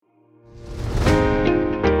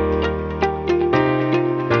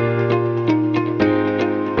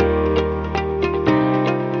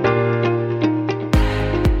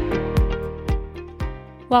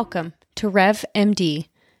Welcome to Rev MD,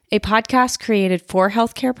 a podcast created for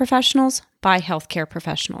healthcare professionals by healthcare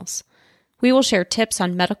professionals. We will share tips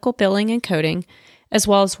on medical billing and coding, as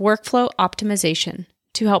well as workflow optimization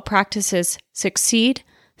to help practices succeed,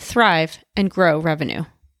 thrive, and grow revenue.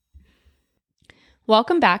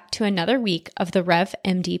 Welcome back to another week of the Rev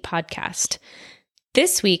MD podcast.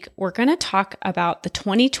 This week, we're going to talk about the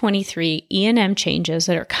 2023 E&M changes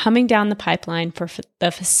that are coming down the pipeline for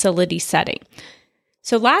the facility setting.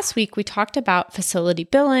 So last week, we talked about facility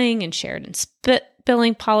billing and shared and split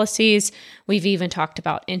billing policies. We've even talked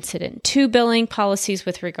about incident to billing policies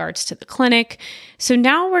with regards to the clinic. So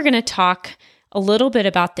now we're going to talk a little bit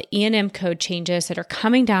about the E&M code changes that are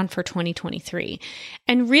coming down for 2023.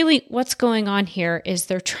 And really what's going on here is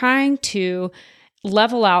they're trying to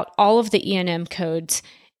level out all of the E&M codes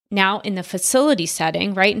now in the facility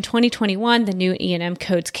setting, right? In 2021, the new E&M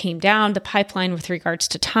codes came down the pipeline with regards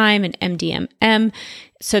to time and MDMM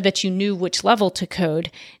so that you knew which level to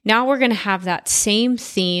code. Now we're going to have that same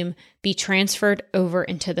theme be transferred over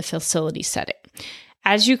into the facility setting.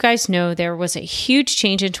 As you guys know, there was a huge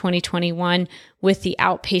change in 2021 with the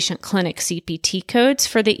outpatient clinic CPT codes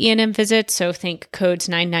for the E&M visits. So think codes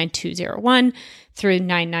 99201 through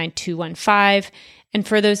 99215. And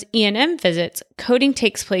for those E&M visits, coding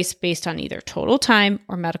takes place based on either total time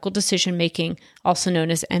or medical decision making, also known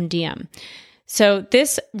as MDM. So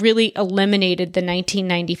this really eliminated the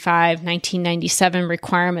 1995, 1997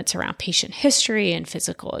 requirements around patient history and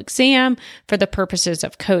physical exam for the purposes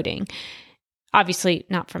of coding. Obviously,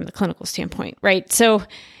 not from the clinical standpoint, right? So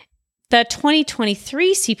the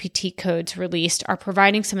 2023 CPT codes released are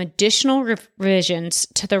providing some additional revisions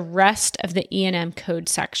to the rest of the E&M code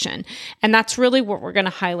section. And that's really what we're going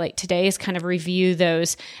to highlight today is kind of review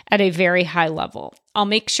those at a very high level. I'll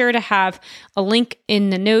make sure to have a link in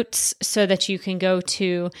the notes so that you can go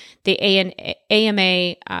to the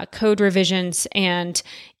AMA code revisions and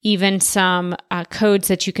even some codes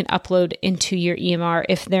that you can upload into your EMR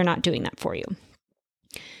if they're not doing that for you.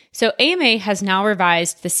 So AMA has now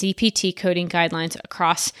revised the CPT coding guidelines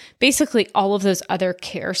across basically all of those other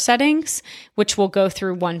care settings, which we'll go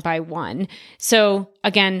through one by one. So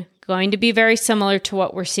again, going to be very similar to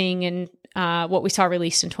what we're seeing in what we saw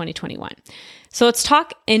released in 2021. So let's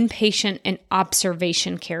talk inpatient and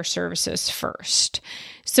observation care services first.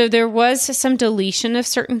 So there was some deletion of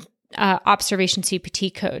certain observation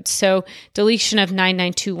CPT codes. So deletion of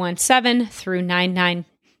 99217 through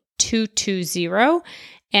 99220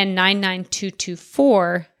 and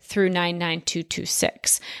 99224 through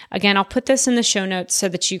 99226. Again, I'll put this in the show notes so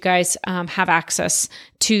that you guys have access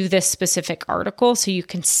to this specific article so you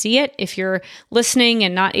can see it. If you're listening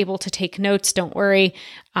and not able to take notes, don't worry.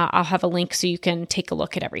 I'll have a link so you can take a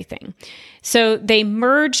look at everything. So they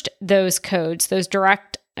merged those codes, those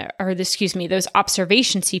observation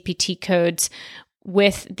CPT codes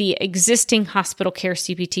with the existing hospital care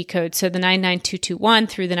CPT code. So the 99221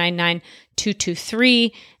 through the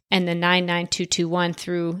 99223 and the 99221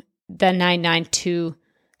 through the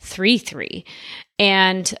 99233.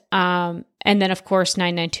 And then of course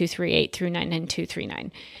 99238 through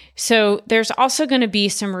 99239. So there's also going to be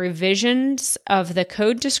some revisions of the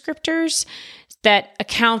code descriptors that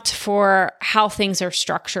account for how things are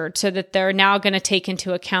structured so that they're now going to take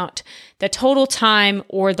into account the total time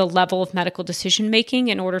or the level of medical decision making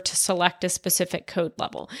in order to select a specific code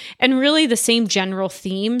level. And really the same general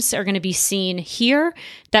themes are going to be seen here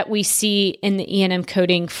that we see in the E&M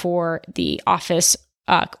coding for the office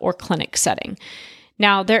or clinic setting.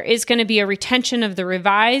 Now, there is going to be a retention of the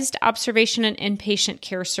revised observation and inpatient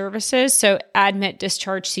care services. So admit,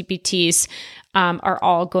 discharge CPTs are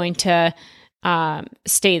all going to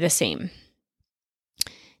stay the same.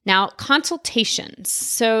 Now, consultations.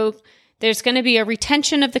 So there's going to be a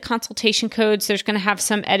retention of the consultation codes. There's going to have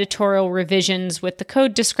some editorial revisions with the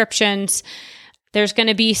code descriptions. There's going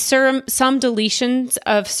to be some deletions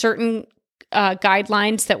of certain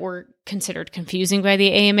guidelines that were considered confusing by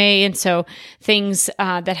the AMA. And so things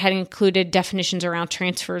that had included definitions around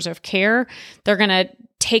transfers of care, they're going to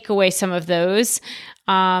take away some of those.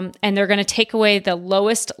 And they're going to take away the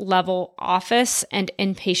lowest level office and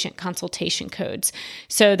inpatient consultation codes.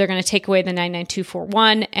 So they're going to take away the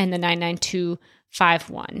 99241 and the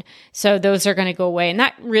 99251. So those are going to go away. And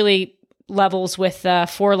that really levels with the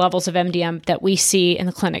 4 levels of MDM that we see in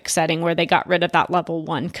the clinic setting where they got rid of that level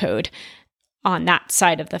 1 code on that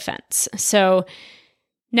side of the fence. So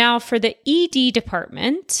now for the ED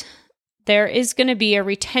department, there is going to be a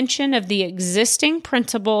retention of the existing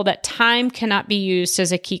principle that time cannot be used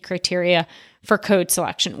as a key criteria for code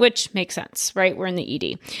selection, which makes sense, right? We're in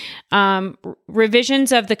the ED.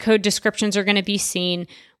 Revisions of the code descriptions are going to be seen,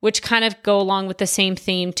 which kind of go along with the same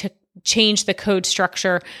theme to change the code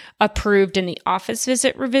structure approved in the office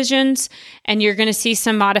visit revisions. And you're going to see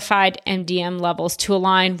some modified MDM levels to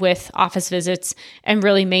align with office visits and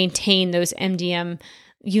really maintain those MDM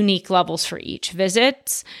unique levels for each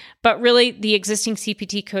visit. But really, the existing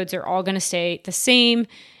CPT codes are all going to stay the same.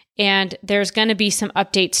 And there's going to be some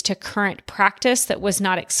updates to current practice that was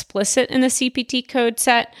not explicit in the CPT code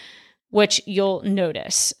set, which you'll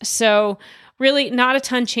notice. So really not a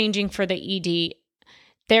ton changing for the ED.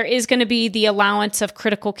 There is going to be the allowance of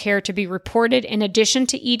critical care to be reported in addition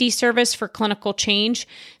to ED service for clinical change.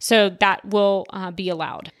 So that will be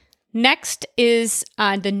allowed. Next is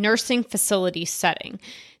the nursing facility setting.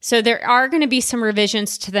 So there are going to be some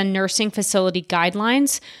revisions to the nursing facility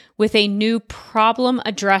guidelines with a new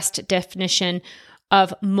problem-addressed definition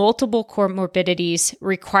of multiple comorbidities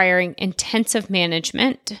requiring intensive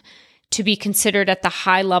management to be considered at the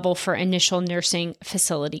high level for initial nursing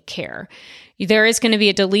facility care. There is going to be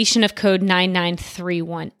a deletion of code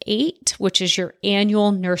 99318, which is your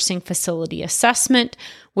annual nursing facility assessment,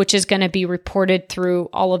 which is going to be reported through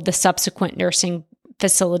all of the subsequent nursing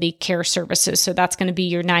facility care services. So that's going to be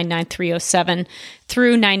your 99307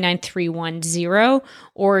 through 99310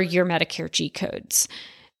 or your Medicare G codes.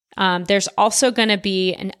 There's also going to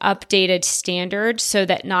be an updated standard so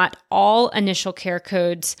that not all initial care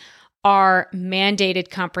codes are mandated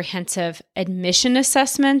comprehensive admission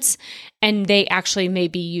assessments, and they actually may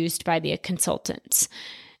be used by the consultants.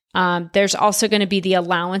 There's also going to be the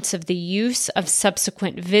allowance of the use of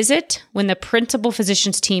subsequent visit when the principal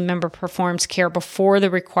physician's team member performs care before the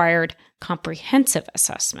required comprehensive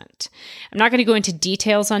assessment. I'm not going to go into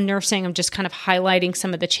details on nursing. I'm just kind of highlighting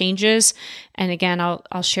some of the changes. And again,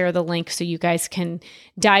 I'll share the link so you guys can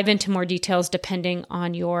dive into more details depending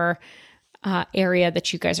on your area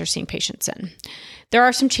that you guys are seeing patients in. There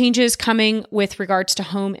are some changes coming with regards to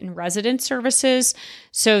home and residence services.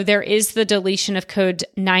 So there is the deletion of code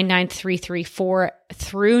 99334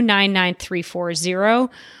 through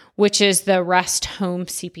 99340, which is the rest home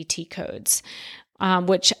CPT codes,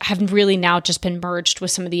 which have really now just been merged with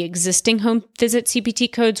some of the existing home visit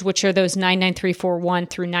CPT codes, which are those 99341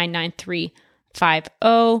 through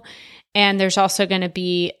 99350. And there's also going to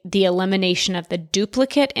be the elimination of the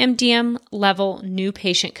duplicate MDM level new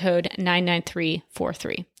patient code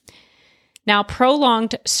 99343. Now,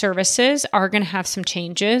 prolonged services are going to have some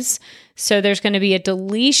changes. So there's going to be a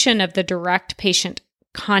deletion of the direct patient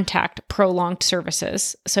contact prolonged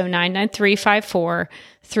services. So 99354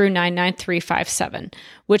 through 99357,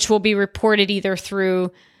 which will be reported either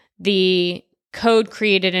through the code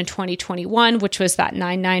created in 2021, which was that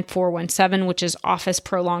 99417, which is office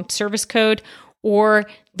prolonged service code, or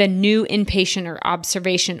the new inpatient or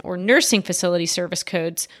observation or nursing facility service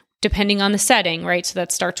codes, depending on the setting, right? So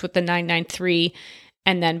that starts with the 993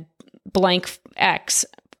 and then blank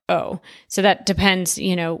XO. So that depends,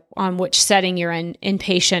 on which setting you're in,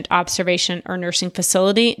 inpatient, observation, or nursing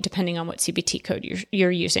facility, depending on what CPT code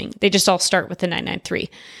you're using. They just all start with the 993.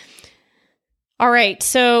 All right,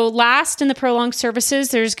 so last in the prolonged services,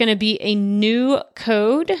 there's going to be a new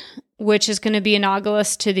code, which is going to be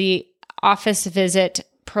analogous to the office visit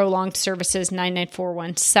prolonged services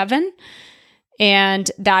 99417, and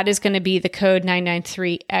that is going to be the code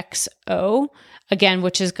 993XO, again,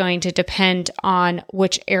 which is going to depend on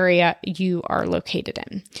which area you are located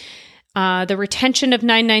in. The retention of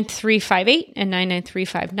 99358 and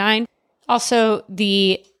 99359. Also,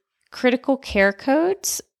 the critical care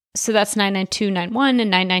codes, so that's 99291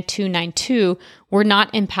 and 99292, were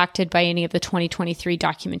not impacted by any of the 2023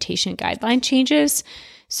 documentation guideline changes.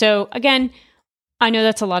 So again, I know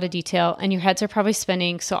that's a lot of detail and your heads are probably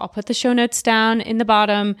spinning. So I'll put the show notes down in the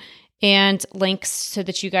bottom and links so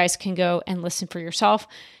that you guys can go and listen for yourself.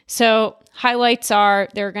 So highlights are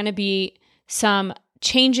there are going to be some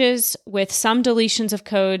changes with some deletions of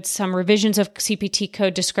codes, some revisions of CPT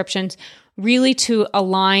code descriptions, really to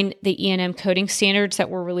align the E&M coding standards that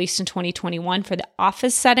were released in 2021 for the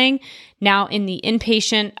office setting, now in the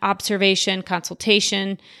inpatient observation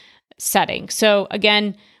consultation setting. So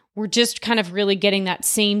again, we're just kind of really getting that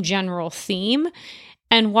same general theme.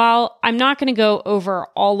 And while I'm not going to go over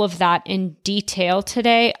all of that in detail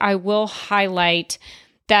today, I will highlight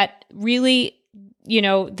that really,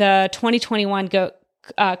 the 2021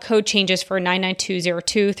 code changes for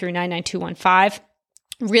 99202 through 99215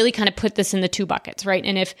 really kind of put this in the two buckets, right?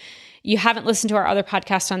 And if you haven't listened to our other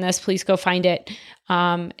podcast on this, please go find it.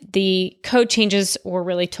 The code changes were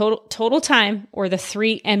really total time, or the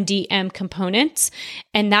 3 MDM components.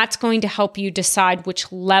 And that's going to help you decide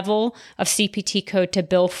which level of CPT code to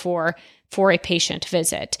bill for a patient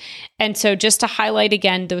visit. And so just to highlight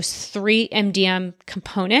again, those 3 MDM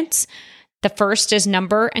components, the first is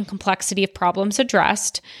number and complexity of problems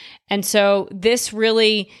addressed. And so this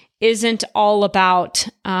really isn't all about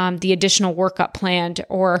the additional workup planned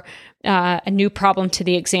or a new problem to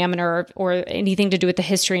the examiner or anything to do with the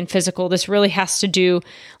history and physical. This really has to do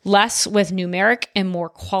less with numeric and more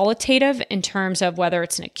qualitative in terms of whether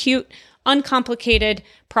it's an acute, uncomplicated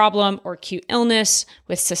problem or acute illness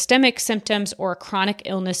with systemic symptoms or a chronic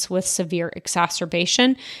illness with severe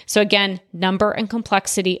exacerbation. So again, number and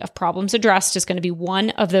complexity of problems addressed is going to be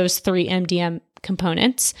one of those 3 MDM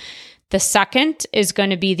components. The second is going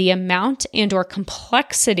to be the amount and or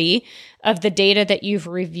complexity of the data that you've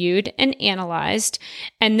reviewed and analyzed.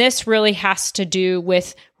 And this really has to do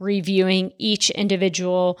with reviewing each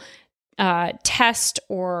individual test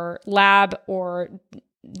or lab or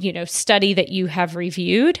study that you have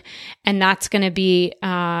reviewed. And that's going to be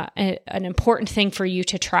an important thing for you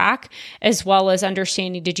to track, as well as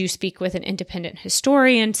understanding, did you speak with an independent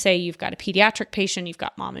historian? Say you've got a pediatric patient, you've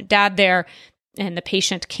got mom and dad there, and the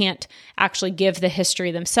patient can't actually give the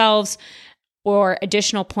history themselves, or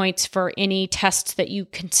additional points for any tests that you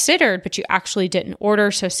considered, but you actually didn't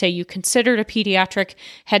order. So say you considered a pediatric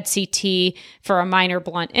head CT for a minor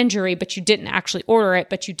blunt injury, but you didn't actually order it,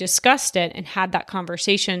 but you discussed it and had that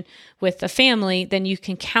conversation with the family, then you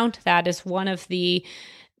can count that as one of the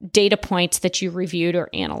data points that you reviewed or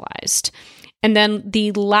analyzed. And then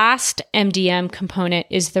the last MDM component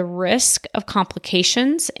is the risk of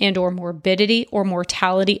complications and or morbidity or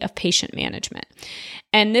mortality of patient management.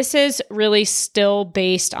 And this is really still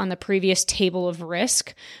based on the previous table of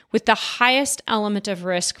risk, with the highest element of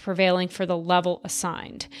risk prevailing for the level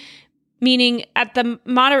assigned. Meaning at the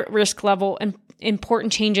moderate risk level,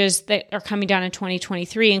 important changes that are coming down in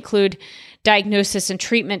 2023 include diagnosis and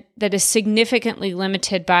treatment that is significantly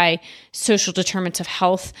limited by social determinants of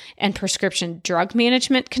health and prescription drug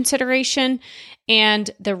management consideration. And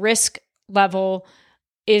the risk level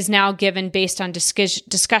is now given based on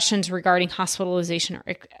discussions regarding hospitalization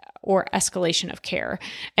or escalation of care.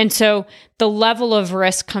 And so the level of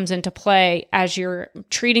risk comes into play as you're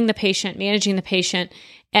treating the patient, managing the patient,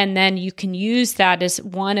 and then you can use that as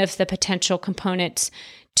one of the potential components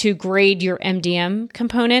to grade your MDM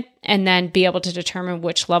component and then be able to determine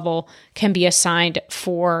which level can be assigned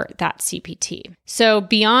for that CPT. So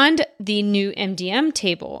beyond the new MDM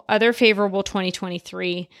table, other favorable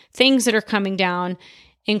 2023 things that are coming down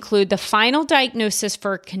include the final diagnosis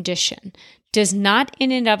for a condition does not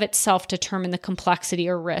in and of itself determine the complexity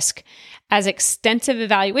or risk, as extensive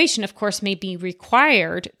evaluation, of course, may be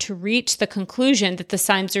required to reach the conclusion that the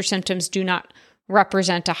signs or symptoms do not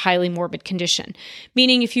represent a highly morbid condition.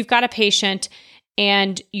 Meaning if you've got a patient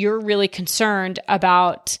and you're really concerned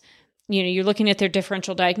about, you're looking at their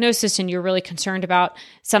differential diagnosis and you're really concerned about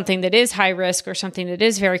something that is high risk or something that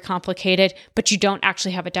is very complicated, but you don't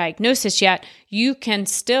actually have a diagnosis yet, you can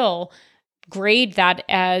still grade that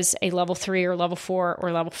as a level 3 or level 4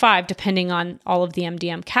 or level 5, depending on all of the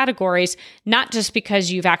MDM categories, not just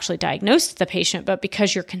because you've actually diagnosed the patient, but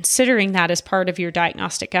because you're considering that as part of your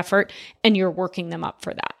diagnostic effort and you're working them up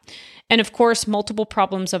for that. And of course, multiple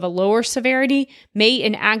problems of a lower severity may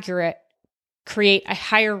in aggregate create a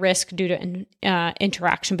higher risk due to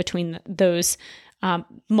interaction between those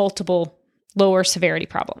multiple lower severity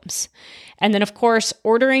problems. And then, of course,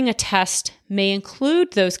 ordering a test may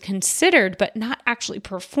include those considered but not actually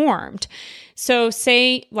performed. So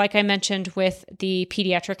say, like I mentioned with the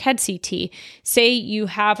pediatric head CT, say you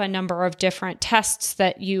have a number of different tests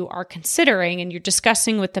that you are considering and you're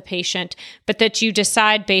discussing with the patient, but that you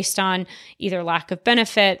decide based on either lack of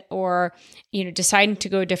benefit or deciding to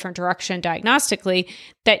go a different direction diagnostically,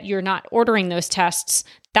 that you're not ordering those tests.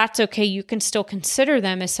 That's okay. You can still consider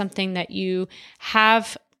them as something that you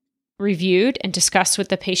have reviewed and discussed with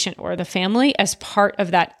the patient or the family as part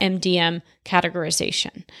of that MDM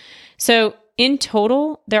categorization. So in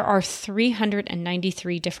total, there are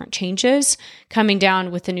 393 different changes coming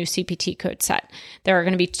down with the new CPT code set. There are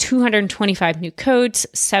going to be 225 new codes,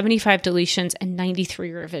 75 deletions, and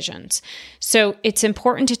 93 revisions. So it's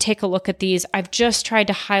important to take a look at these. I've just tried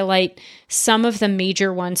to highlight some of the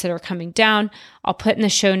major ones that are coming down. I'll put in the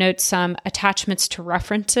show notes some attachments to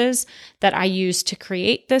references that I used to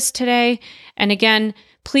create this today. And again,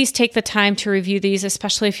 please take the time to review these,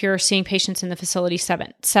 especially if you're seeing patients in the facility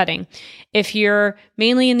setting. If you're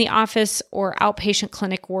mainly in the office or outpatient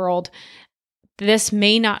clinic world, this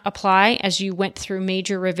may not apply as you went through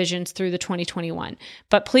major revisions through the 2021.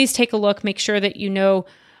 But please take a look, make sure that you know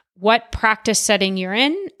what practice setting you're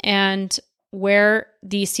in and where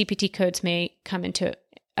these CPT codes may come into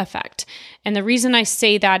effect. And the reason I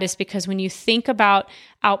say that is because when you think about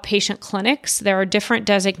outpatient clinics, there are different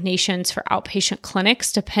designations for outpatient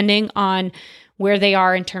clinics depending on where they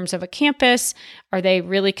are in terms of a campus. Are they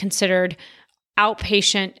really considered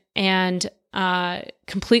outpatient and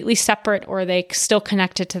completely separate, or are they still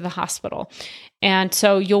connected to the hospital? And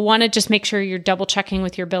so you'll want to just make sure you're double checking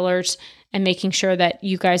with your billers and making sure that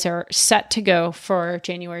you guys are set to go for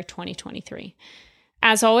January 2023.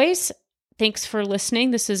 As always, thanks for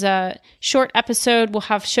listening. This is a short episode. We'll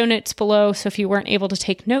have show notes below. So if you weren't able to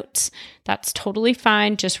take notes, that's totally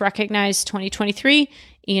fine. Just recognize 2023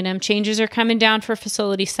 E&M changes are coming down for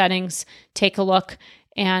facility settings. Take a look.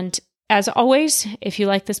 And as always, if you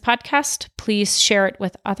like this podcast, please share it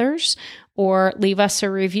with others or leave us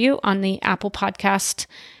a review on the Apple Podcast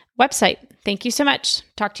website. Thank you so much.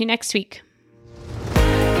 Talk to you next week.